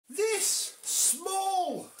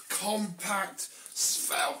compact,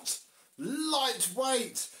 svelte,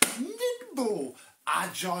 lightweight, nimble,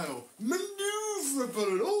 agile,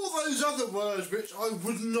 manoeuvrable, and all those other words which I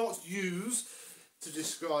would not use to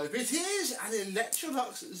describe it is an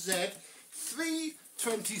Electrolux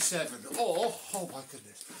Z237, or, oh my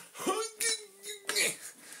goodness,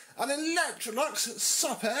 an Electrolux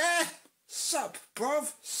Sup'Air,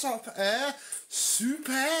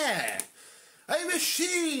 Sup'Air, a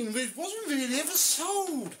machine which wasn't really ever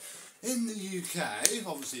sold in the UK.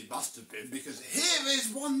 Obviously it must have been, because here is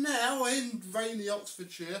one now in rainy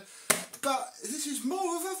Oxfordshire, but this is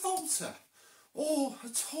more of a Volta or a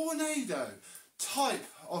Tornado type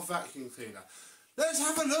of vacuum cleaner. Let's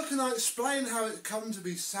have a look and I'll explain how it come to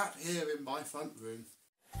be sat here in my front room.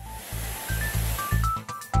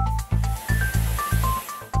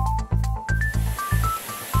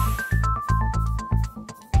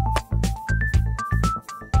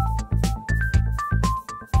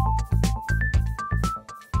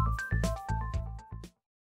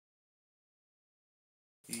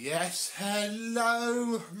 Yes,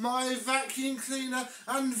 hello, my vacuum cleaner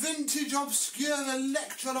and vintage obscure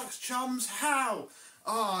Electrolux chums. How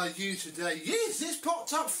are you today? Yes, this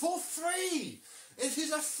popped up for free. It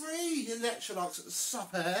is a free Electrolux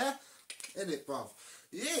Sup'Air, isn't it, bruv?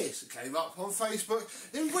 Yes, it came up on Facebook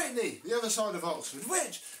in Whitney, the other side of Oxford,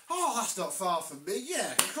 which, oh, that's not far from me.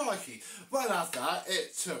 Yeah, crikey. Well, at that,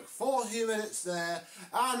 it took 40 minutes there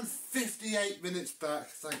and 58 minutes back,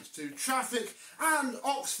 thanks to traffic and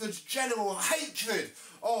Oxford's general hatred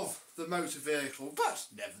of the motor vehicle. But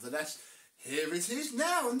nevertheless, here it is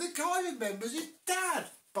now, and the guy remembers his dad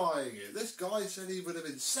buying it. This guy said he would have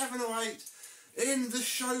been 7 or 8 in the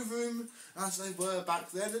showroom as they were back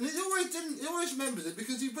then, and he always remembers it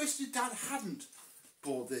because he wished his dad hadn't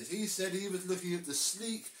bought this. He said he was looking at the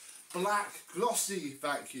sleek, black, glossy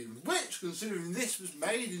vacuum, which, considering this was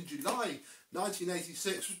made in July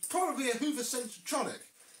 1986, was probably a Hoover Centritronic,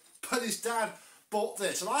 but his dad bought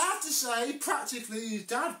this, and I have to say, practically, his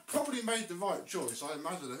dad probably made the right choice. I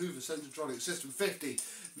imagine a Hoover Centritronic System 50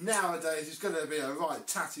 nowadays is going to be a right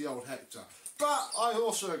tatty old Hector. But I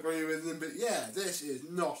also agree with them, but yeah, this is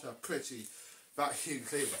not a pretty vacuum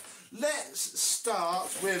cleaner. Let's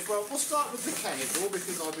start with, well, we'll start with the cable,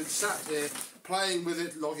 because I've been sat here playing with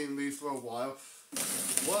it longingly for a while.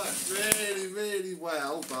 Works really, really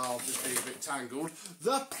well, but I'll just be a bit tangled.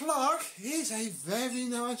 The plug is a very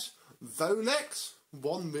nice Volex,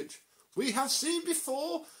 one which we have seen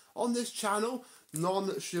before on this channel,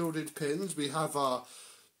 non-shielded pins. We have our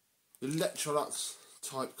Electrolux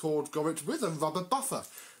type cord grommet with a rubber buffer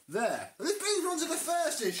there. And this brings me on to the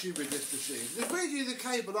first issue with this machine. If we do the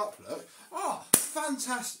cable up, look, oh,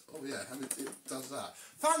 fantastic. Oh yeah, and it does that.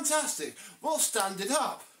 Fantastic. We'll stand it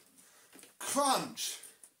up. Crunch.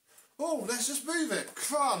 Oh, let's just move it.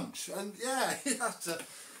 Crunch. And yeah, you have to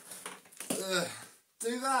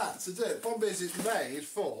do that to do it. Problem is, it's made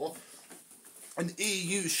for an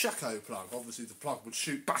EU Shako plug. Obviously the plug would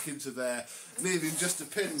shoot back into there, leaving just the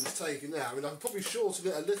pins taken out. I mean, I could probably shorten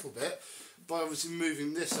it a little bit by obviously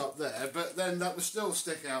moving this up there, but then that would still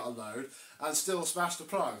stick out a load and still smash the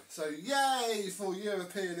plug. So yay for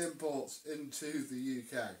European imports into the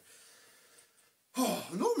UK. Oh,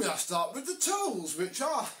 normally I start with the tools, which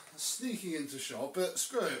are sneaking into shop, but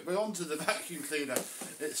screw it, we're on to the vacuum cleaner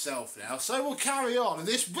itself now. So we'll carry on, and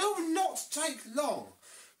this will not take long,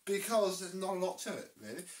 because there's not a lot to it,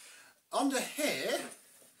 really. Under here,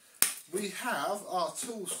 we have our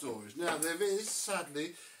tool storage. Now, there is,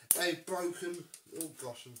 sadly, a broken, oh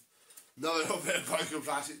gosh, no, a little bit of broken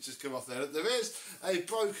plastic just come off there. There is a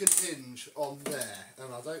broken hinge on there,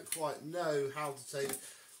 and I don't quite know how to take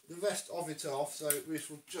the rest of it off, so we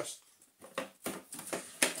shall just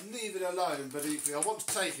leave it alone. But equally, I want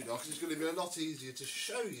to take it off, because it's going to be a lot easier to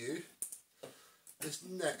show you this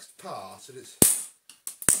next part, and it's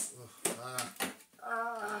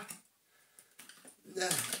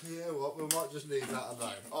you know what, we might just leave that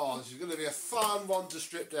alone. Oh, this is going to be a fun one to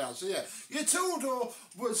strip down. So yeah, your tool door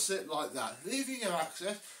would sit like that, leaving you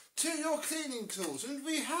access to your cleaning tools. And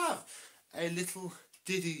we have a little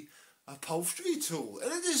Diddy upholstery tool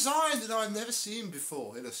in a design that I've never seen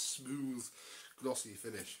before, in a smooth, glossy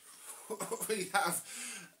finish. We have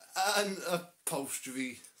an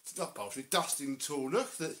dusting tool.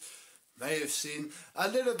 Look, that may have seen a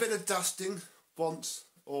little bit of dusting once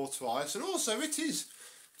or twice, and also it is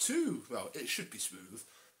it should be smooth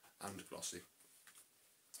and glossy.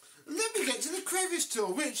 And then we get to the crevice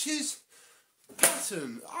tool, which is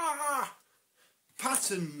patterned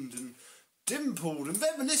and dimpled and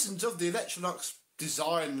reminiscent of the Electrolux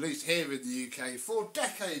design, at least here in the UK, for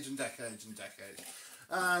decades and decades and decades.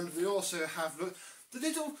 And we also have, look, the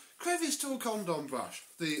little crevice tool condom brush,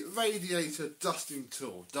 the radiator dusting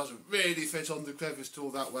tool. Doesn't really fit on the crevice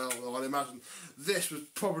tool that well, though I'd imagine this was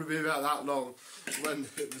probably about that long when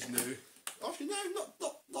it was new. Actually, no,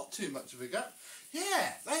 not too much of a gap.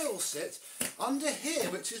 Yeah, they all sit under here,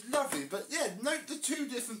 which is lovely. But yeah, note the two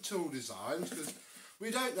different tool designs, because we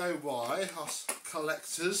don't know why us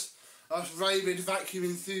collectors, us rabid vacuum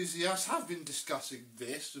enthusiasts have been discussing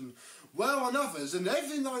this and well on others, and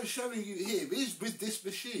everything that I'm showing you here is with this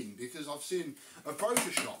machine, because I've seen a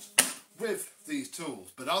brochure shot with these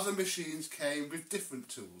tools, but other machines came with different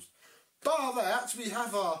tools. Bar that, we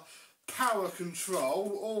have our power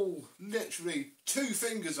control, all literally 2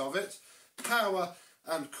 fingers of it, power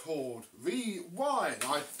and cord. Rewind.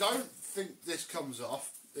 I don't think this comes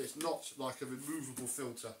off. It's not like a removable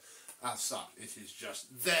filter as such. It is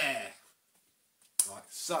just there. Like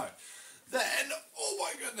so. Then, oh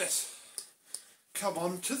my goodness, come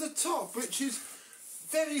on to the top, which is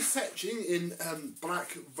very fetching in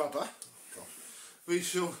black rubber. Gosh. We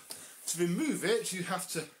shall, to remove it, you have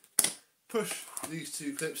to push these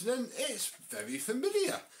 2 clips, and then it's very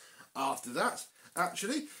familiar. After that,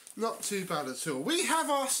 actually, not too bad at all. We have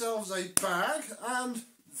ourselves a bag, and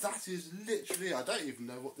that is literally, I don't even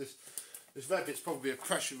know what this rabbit's probably a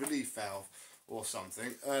pressure relief valve or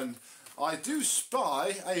something, and I do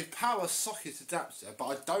spy a power socket adapter, but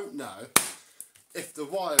I don't know if the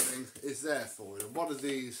wiring is there for it. One of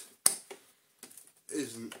these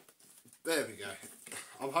isn't. There we go.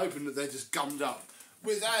 I'm hoping that they're just gummed up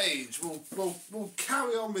with age. We'll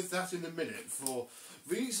carry on with that in a minute for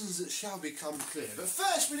reasons that shall become clear. But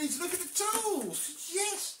first we need to look at the tools.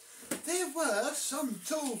 Yes, there were some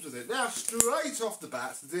tools with it. Now, straight off the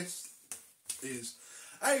bat, this is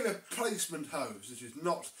a replacement hose. This is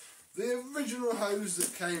not the original hose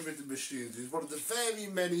that came with the machine. It is one of the very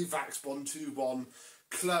many Vaxbond 2.1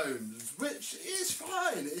 clones, which is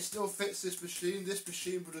fine. It still fits this machine. This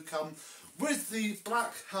machine would have come with the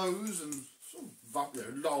black hose and sort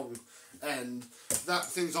of, long end that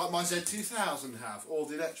things like my Z237 have, or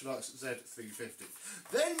the Electrolux Z237.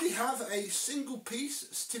 Then we have a single piece,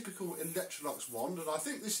 it's typical Electrolux wand, and I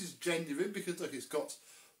think this is genuine because look, it's got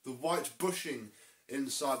the white bushing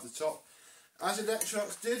inside the top, as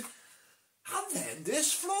Electrolux did. And then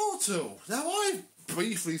this floor tool. Now I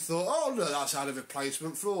briefly thought, oh look, that's had a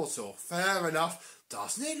replacement floor tool. Fair enough.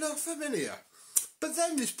 Doesn't it look familiar? But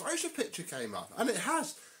then this brochure picture came up, and it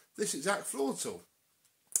has this exact floor tool.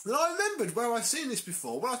 And I remembered where I'd seen this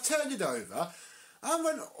before, when I turned it over, and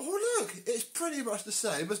went, oh look, it's pretty much the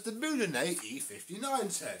same as the Moulinet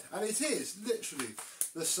E59 head. And it is literally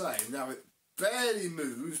the same. Now it barely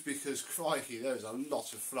moves because, crikey, there's a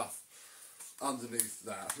lot of fluff underneath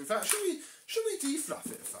that. In fact, should we defluff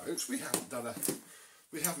it, folks? We haven't done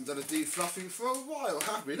a defluffing for a while,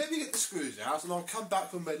 have we? Let me get the screws out and I'll come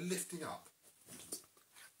back when we're lifting up.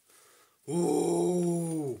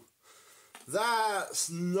 Ooh,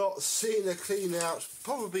 that's not seen a clean out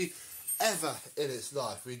probably ever in its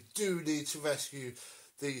life. We do need to rescue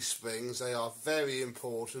these springs. They are very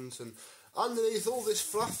important, and underneath all this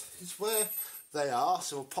fluff is where they are,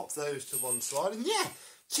 so we'll pop those to one side. And yeah,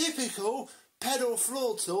 typical pedal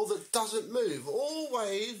floor tool that doesn't move.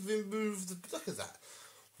 Always remove the... Look at that.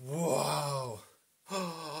 Wow.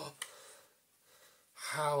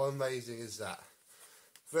 How amazing is that?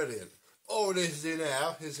 Brilliant. All it is to do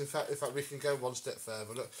now is, in fact, we can go one step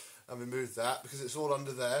further, look, and remove that, because it's all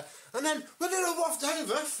under there. And then we're a little waft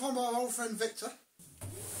over from our old friend Victor.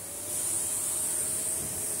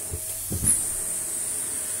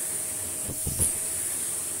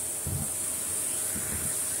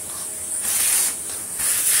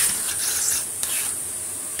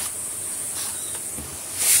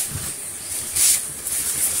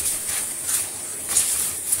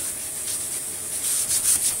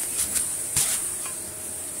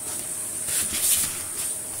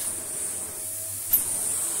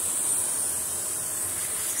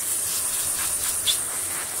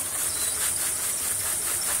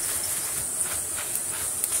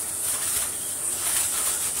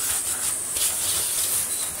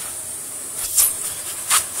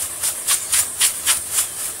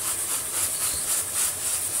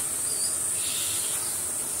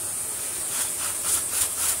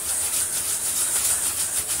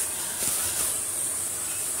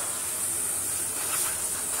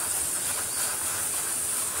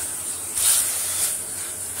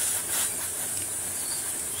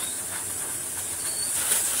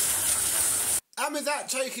 And with that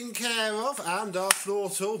taken care of, and our floor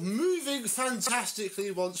tool moving fantastically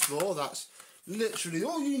once more, that's Literally,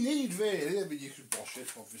 all you need really, I mean you could wash it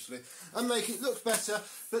obviously and make it look better,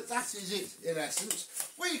 but that is it in essence.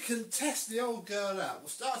 We can test the old girl out. We'll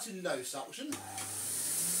start in low suction.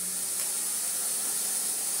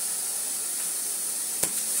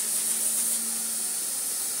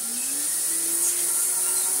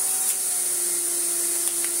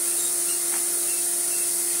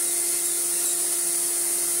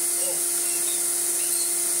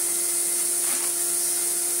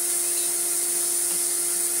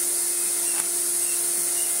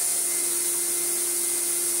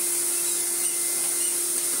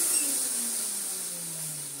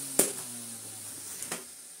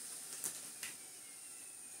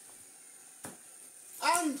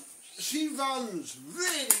 And she runs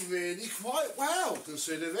really quite well,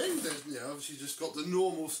 considering there's, you know, obviously just got the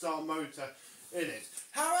normal style motor in it.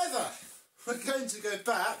 However, we're going to go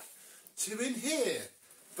back to in here,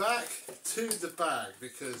 back to the bag,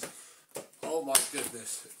 because oh my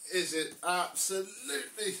goodness, is it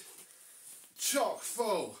absolutely chock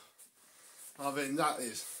full. I mean, that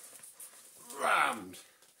is rammed,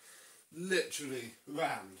 literally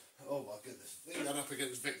rammed. Oh my goodness, bring that up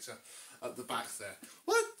against Victor at the back there.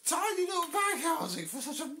 What a tiny little bag housing for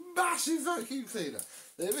such a massive vacuum cleaner.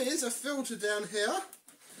 There is a filter down here.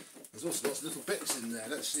 There's also lots of little bits in there.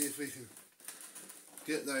 Let's see if we can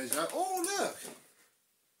get those out. Oh look!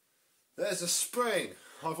 There's a spring.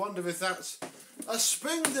 I wonder if that's a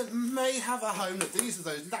spring that may have a home. Look, these are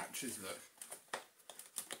those latches, look.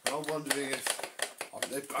 I'm wondering if...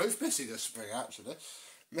 they're both missing a spring actually.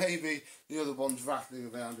 Maybe the other one's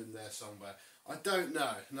rattling around in there somewhere. I don't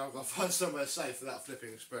know. Now I've got to find somewhere safe for that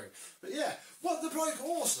flipping spring. But yeah, what the bloke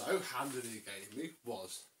also handily gave me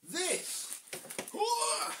was this.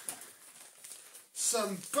 Whoa!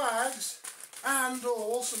 Some bags and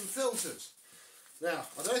or some filters. Now,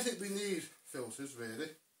 I don't think we need filters really,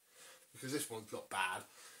 because this one's not bad.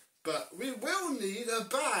 But we will need a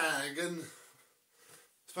bag, and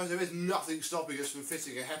I suppose there is nothing stopping us from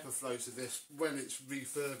fitting a HEPA flow to this when it's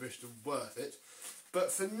refurbished and worth it. But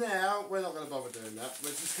for now, we're not going to bother doing that.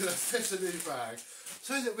 We're just going to fit a new bag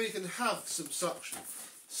so that we can have some suction.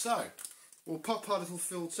 So, we'll pop our little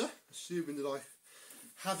filter, assuming that I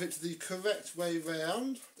have it the correct way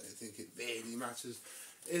round. I don't think it really matters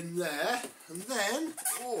in there. And then,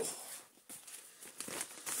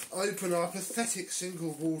 open our pathetic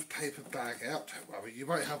single walled paper bag out. Don't worry, you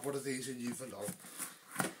won't have one of these in you for long.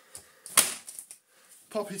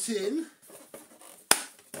 Pop it in.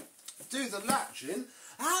 Do the latching,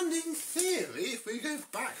 and in theory, if we go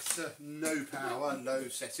back to no power, low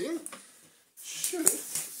setting, should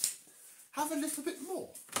have a little bit more.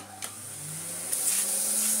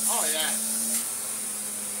 Oh yeah.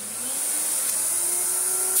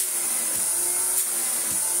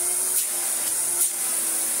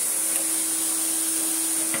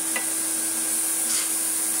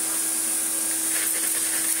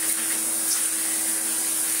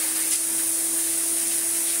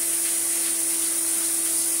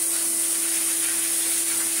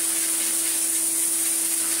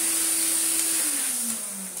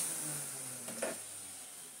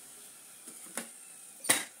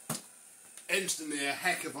 Instantly a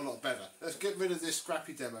heck of a lot better. Let's get rid of this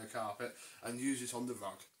scrappy demo carpet and use it on the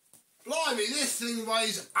rug. Blimey, this thing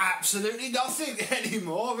weighs absolutely nothing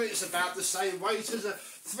anymore. It's about the same weight as a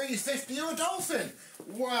 350 or a Dolphin.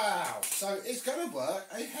 Wow. So it's going to work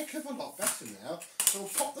a heck of a lot better now. So we'll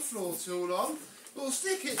pop the floor tool on. We'll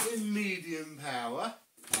stick it in medium power.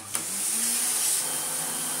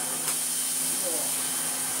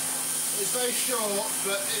 It's very short,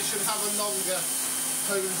 but it should have a longer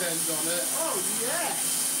hose end on it. Oh yes!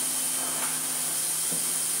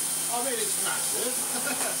 I mean, it's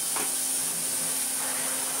massive.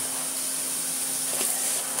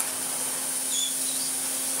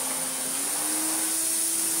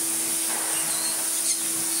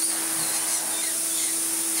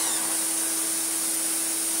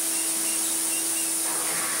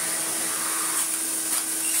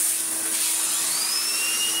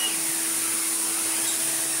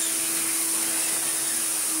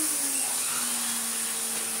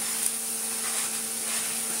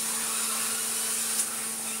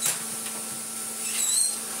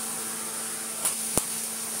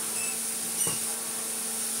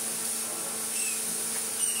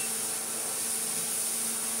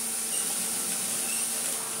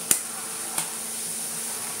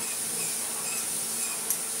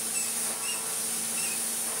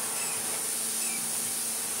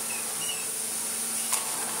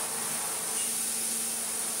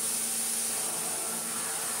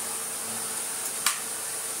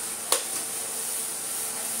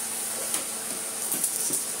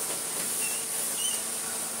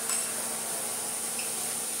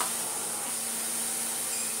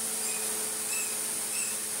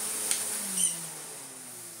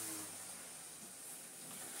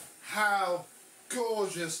 How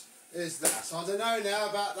gorgeous is that? So I don't know now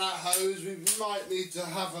about that hose. We might need to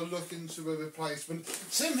have a look into a replacement,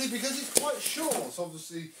 simply because it's quite short.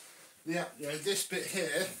 Obviously, yeah, this bit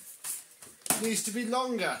here needs to be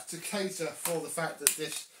longer to cater for the fact that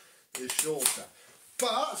this is shorter.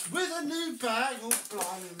 But with a new bag, oh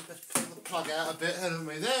blimey, let's pull the plug out a bit, haven't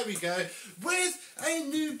we? There we go. With a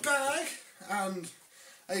new bag and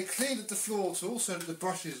a clean of the floor tool so that the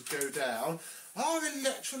brushes go down, our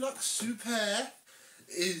Electrolux Sup'Air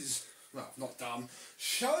is, well, not done,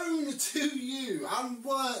 shown to you and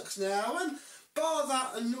works now. And bar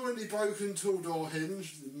that annoyingly broken tool door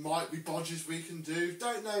hinge, there might be bodges we can do,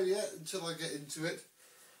 don't know yet until I get into it.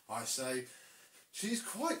 I say she's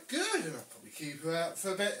quite good, and I'll probably keep her out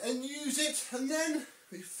for a bit and use it and then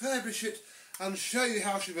refurbish it and show you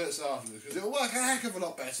how she works afterwards, because it'll work a heck of a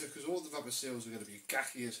lot better, because all the rubber seals are going to be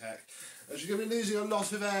gacky as heck and she's going to be losing a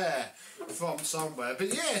lot of air from somewhere.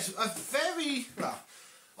 But yes, a very, well,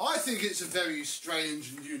 I think it's a very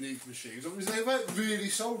strange and unique machine. Obviously they weren't really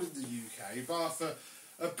sold in the UK bar for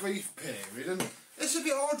a brief period, and it's a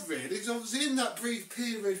bit odd really, because obviously in that brief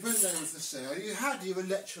period when they were for sale you had your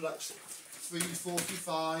Electrolux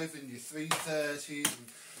 345 and your 330s and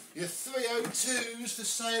your 302s for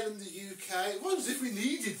sale in the UK. It wasn't as if we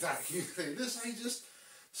needed vacuum cleaners, they just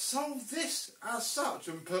sold this as such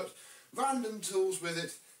and put random tools with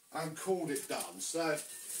it and called it done. So,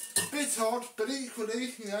 a bit odd, but equally,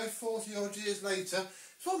 40 odd years later,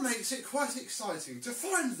 it's what makes it quite exciting to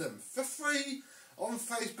find them for free on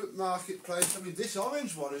Facebook Marketplace. I mean, this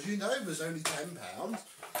orange one, as you know, was only £10.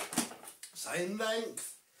 Same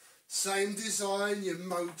length, same design, your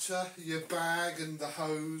motor, your bag and the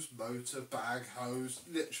hose, motor, bag, hose,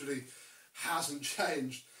 literally hasn't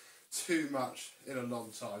changed too much in a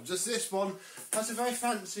long time. Just this one has a very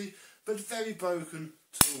fancy but very broken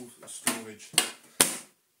tool storage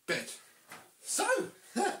bit. So,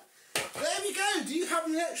 there we go. Do you have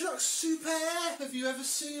an Electrolux Sup'Air? Have you ever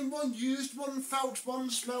seen one, used one, felt one,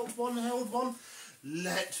 smelt one, held one?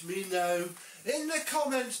 Let me know in the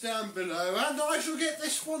comments down below, and I shall get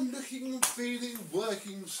this one looking, feeling,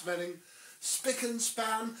 working, smelling, spick and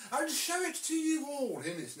span, and show it to you all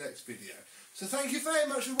in its next video. So thank you very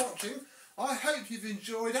much for watching. I hope you've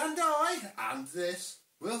enjoyed, and I, and this,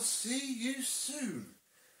 will see you soon.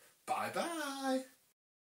 Bye bye.